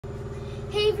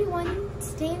Hey everyone,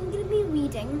 today I'm going to be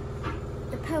reading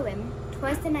the poem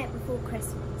Twas the Night Before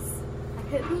Christmas. I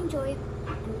hope you enjoy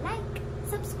and like,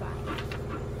 subscribe.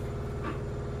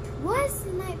 Twas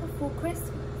the night before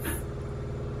Christmas,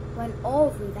 when all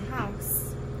through the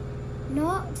house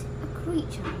not a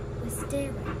creature was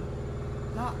stirring,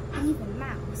 not even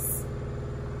mouse.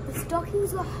 The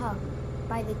stockings were hung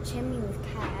by the chimney with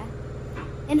care,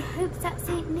 in hopes that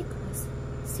St. Nicholas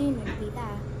soon would be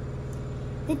there.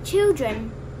 The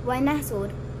children were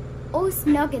nestled all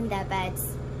snug in their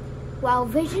beds, while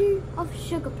vision of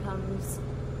sugar plums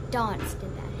danced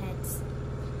in their heads.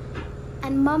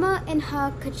 And Mama in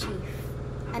her kerchief,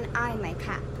 and I my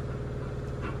cap,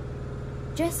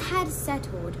 just had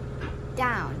settled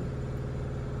down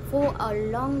for a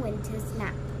long winter's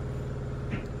nap,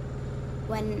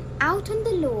 when out on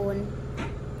the lawn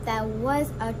there was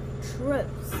a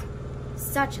truce,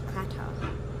 such a clatter.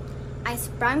 I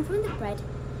sprang from the bed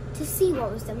to see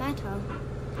what was the matter.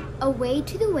 Away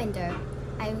to the window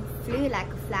I flew like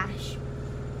a flash,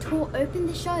 tore open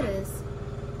the shutters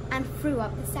and threw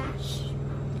up the sash.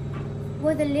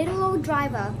 With the little old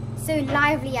driver so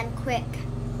lively and quick,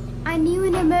 I knew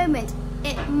in a moment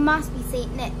it must be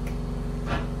St. Nick.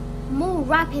 More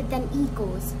rapid than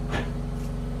eagles,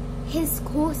 his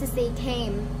courses they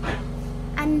came,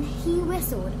 and he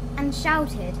whistled and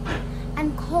shouted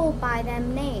and called by their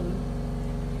name.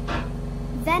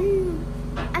 Then,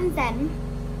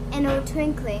 in a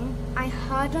twinkling, I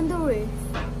heard on the roof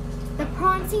the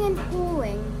prancing and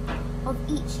pawing of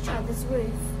each other's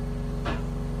roof.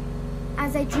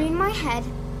 As I drew my head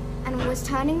and was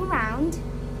turning around,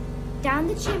 down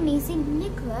the chimney St.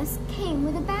 Nicholas came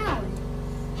with a bound.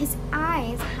 His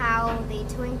eyes, how they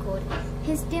twinkled,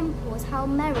 his dimples, how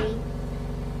merry.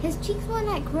 His cheeks were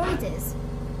like roses,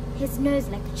 his nose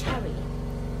like a cherry.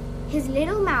 His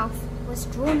little mouth was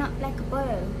drawn up like a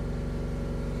bow,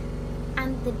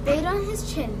 and the beard on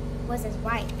his chin was as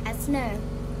white as snow.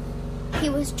 He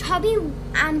was chubby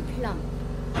and plump,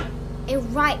 a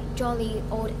right jolly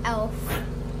old elf,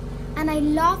 and I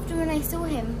laughed when I saw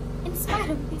him in spite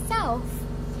of myself.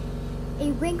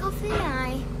 A wink of an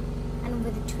eye, and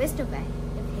with a twist of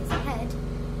his head,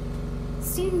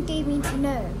 soon gave me to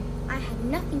know I had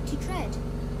nothing to dread.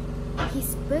 He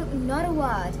spoke not a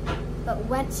word, but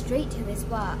went straight to his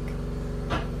work,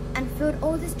 and filled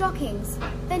all the stockings,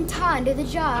 then turned with a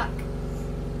jerk,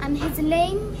 and his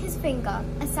laying his finger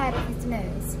aside of his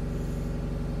nose,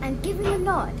 and giving a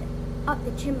nod up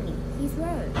the chimney he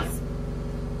rose.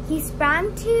 He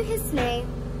sprang to his sleigh,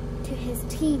 to his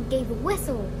team gave a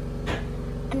whistle,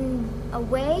 and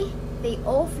away they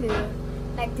all flew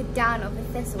like the down of a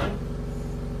thistle.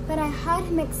 But I heard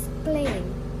him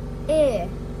exclaim, ere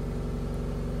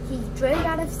he drove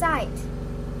out of sight,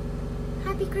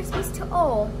 Happy Christmas to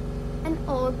all, and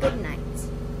all good night.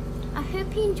 I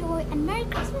hope you enjoy, and Merry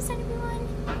Christmas everyone!